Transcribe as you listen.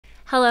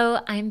Hello,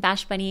 I'm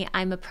bashbunni.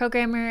 I'm a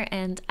programmer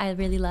and I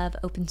really love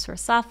open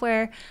source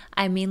software.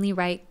 I mainly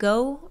write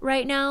Go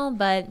right now,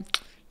 but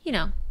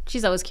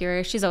she's always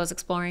curious. She's always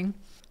exploring.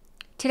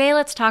 Today,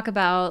 let's talk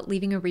about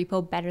leaving a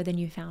repo better than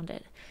you found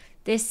it.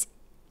 This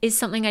is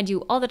something I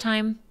do all the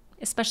time,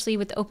 especially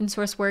with open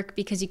source work,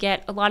 because you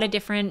get a lot of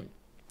different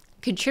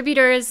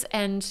contributors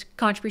and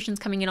contributions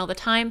coming in all the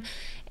time.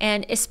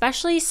 And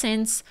especially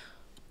since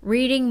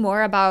reading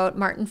more about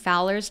Martin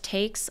Fowler's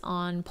takes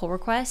on pull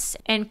requests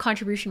and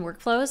contribution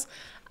workflows,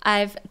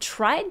 I've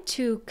tried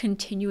to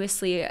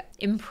continuously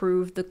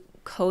improve the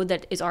code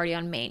that is already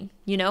on main.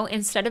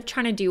 Instead of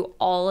trying to do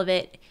all of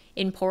it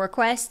in pull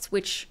requests,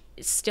 which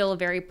is still a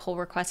very pull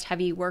request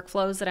heavy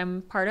workflows that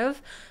I'm part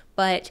of,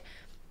 but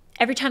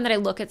every time that I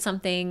look at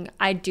something,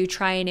 I do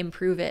try and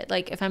improve it.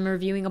 Like if I'm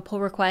reviewing a pull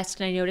request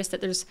and I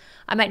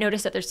might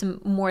notice that there's some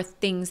more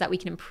things that we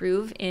can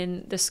improve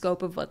in the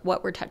scope of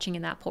what we're touching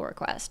in that pull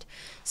request.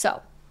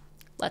 So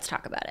let's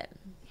talk about it.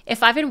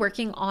 If I've been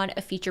working on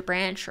a feature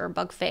branch or a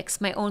bug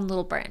fix, my own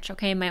little branch,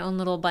 my own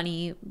little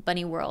bunny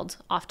world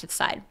off to the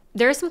side,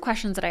 there are some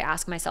questions that I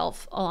ask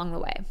myself along the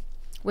way.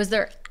 Was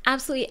there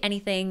absolutely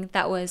anything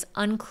that was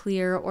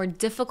unclear or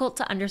difficult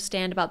to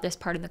understand about this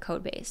part of the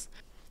code base?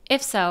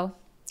 If so,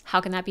 how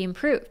can that be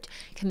improved?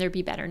 Can there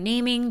be better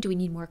naming? Do we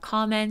need more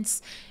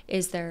comments?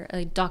 Is there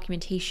a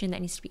documentation that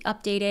needs to be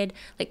updated?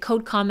 Like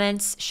code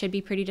comments should be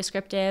pretty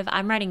descriptive.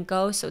 I'm writing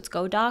Go, so it's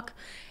GoDoc.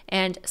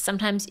 And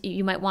sometimes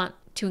you might want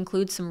to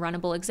include some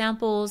runnable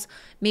examples.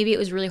 Maybe it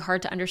was really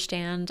hard to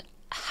understand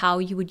how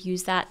you would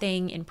use that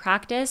thing in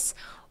practice,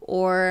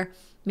 or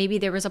maybe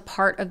there was a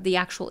part of the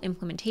actual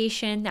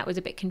implementation that was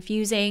a bit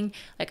confusing.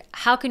 Like,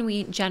 how can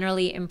we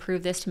generally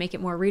improve this to make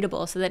it more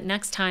readable so that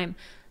next time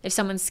if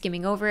someone's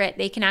skimming over it,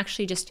 they can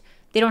actually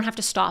they don't have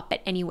to stop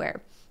at anywhere.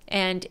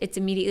 And it's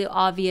immediately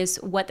obvious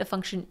what the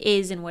function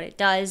is and what it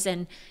does.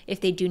 And if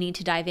they do need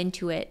to dive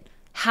into it,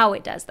 how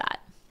it does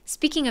that.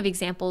 Speaking of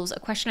examples, a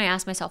question I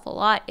ask myself a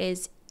lot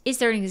is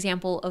there an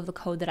example of the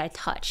code that I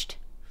touched?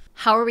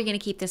 How are we going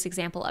to keep this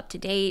example up to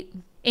date?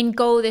 In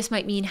Go, this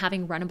might mean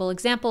having runnable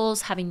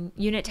examples, having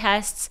unit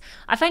tests.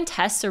 I find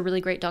tests are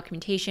really great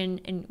documentation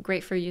and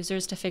great for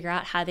users to figure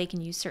out how they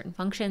can use certain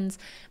functions.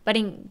 But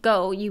in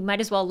Go, you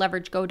might as well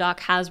leverage GoDoc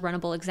has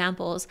runnable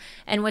examples.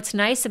 And what's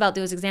nice about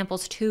those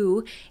examples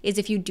too is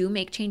if you do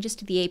make changes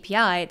to the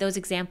API, those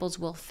examples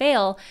will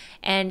fail.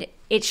 And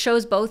it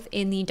shows both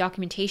in the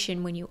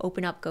documentation when you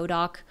open up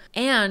GoDoc,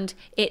 and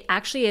it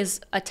actually is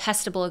a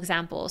testable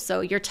example.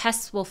 So your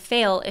tests will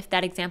fail if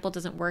that example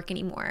doesn't work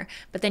anymore,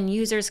 but then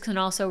users can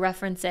also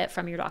reference it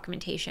from your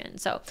documentation.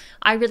 So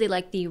I really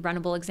like the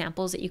runnable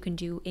examples that you can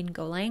do in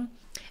Golang.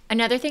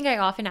 Another thing I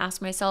often ask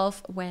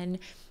myself when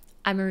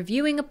I'm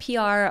reviewing a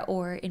PR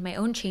or in my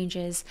own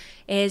changes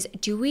is,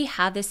 do we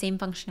have the same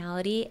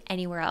functionality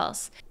anywhere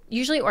else?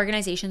 Usually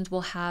organizations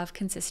will have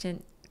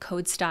consistent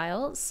code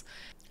styles.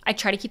 I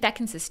try to keep that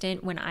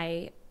consistent when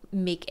I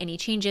make any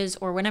changes,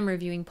 or when I'm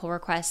reviewing pull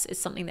requests is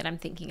something that I'm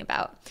thinking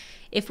about.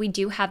 If we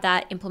do have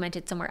that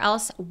implemented somewhere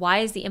else, why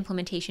is the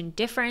implementation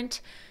different?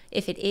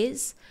 If it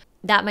is,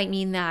 that might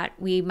mean that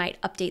we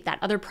might update that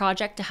other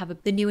project to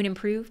have the new and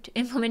improved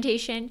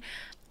implementation.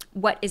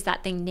 What is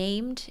that thing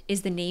named?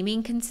 Is the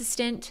naming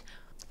consistent?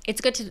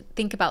 It's good to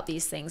think about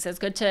these things. It's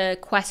good to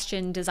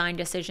question design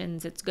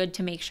decisions. It's good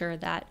to make sure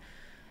that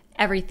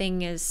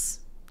everything is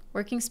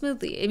working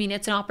smoothly. I mean,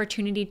 it's an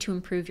opportunity to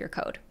improve your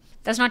code.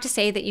 That's not to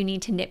say that you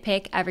need to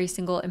nitpick every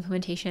single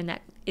implementation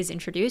that is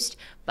introduced,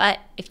 but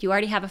if you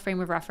already have a frame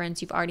of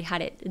reference, you've already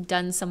had it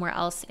done somewhere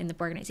else in the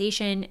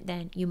organization,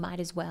 then you might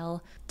as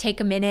well take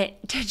a minute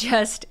to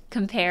just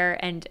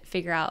compare and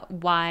figure out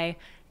why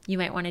you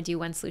might want to do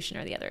one solution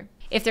or the other.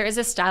 If there is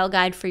a style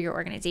guide for your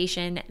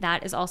organization,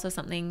 that is also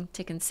something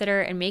to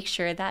consider, and make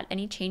sure that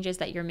any changes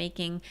that you're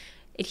making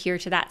adhere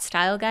to that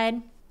style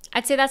guide.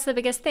 I'd say that's the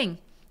biggest thing.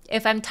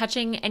 If I'm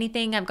touching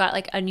anything, I've got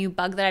like a new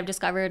bug that I've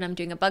discovered and I'm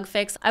doing a bug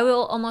fix, I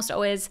will almost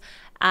always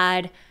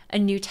add a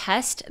new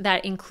test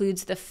that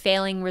includes the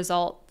failing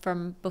result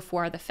from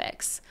before the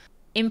fix,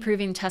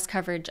 improving test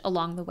coverage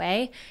along the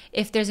way.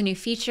 If there's a new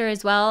feature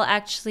as well,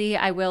 actually,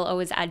 I will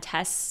always add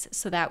tests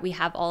so that we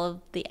have all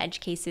of the edge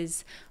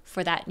cases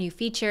for that new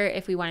feature.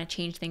 If we want to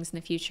change things in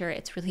the future,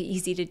 it's really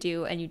easy to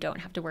do and you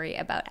don't have to worry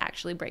about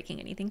actually breaking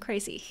anything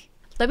crazy.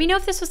 Let me know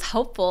if this was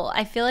helpful.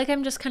 I feel like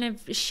I'm just kind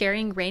of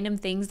sharing random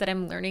things that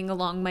I'm learning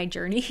along my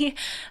journey.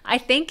 I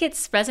think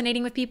it's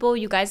resonating with people.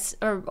 You guys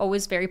are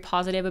always very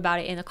positive about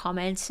it in the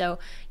comments. So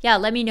yeah,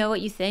 let me know what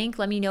you think.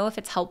 Let me know if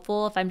it's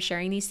helpful, if I'm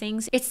sharing these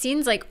things. It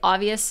seems like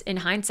obvious in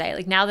hindsight.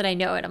 Like now that I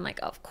know it, I'm like,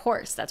 oh, of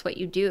course, that's what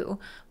you do.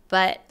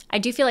 But I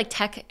do feel like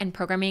tech and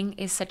programming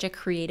is such a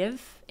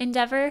creative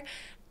endeavor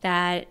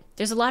that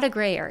there's a lot of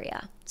gray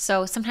area.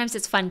 So sometimes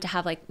it's fun to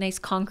have like nice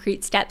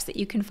concrete steps that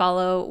you can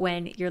follow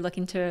when you're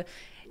looking to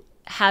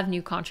have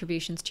new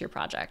contributions to your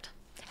project.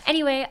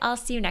 Anyway, I'll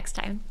see you next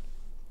time.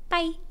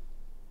 Bye.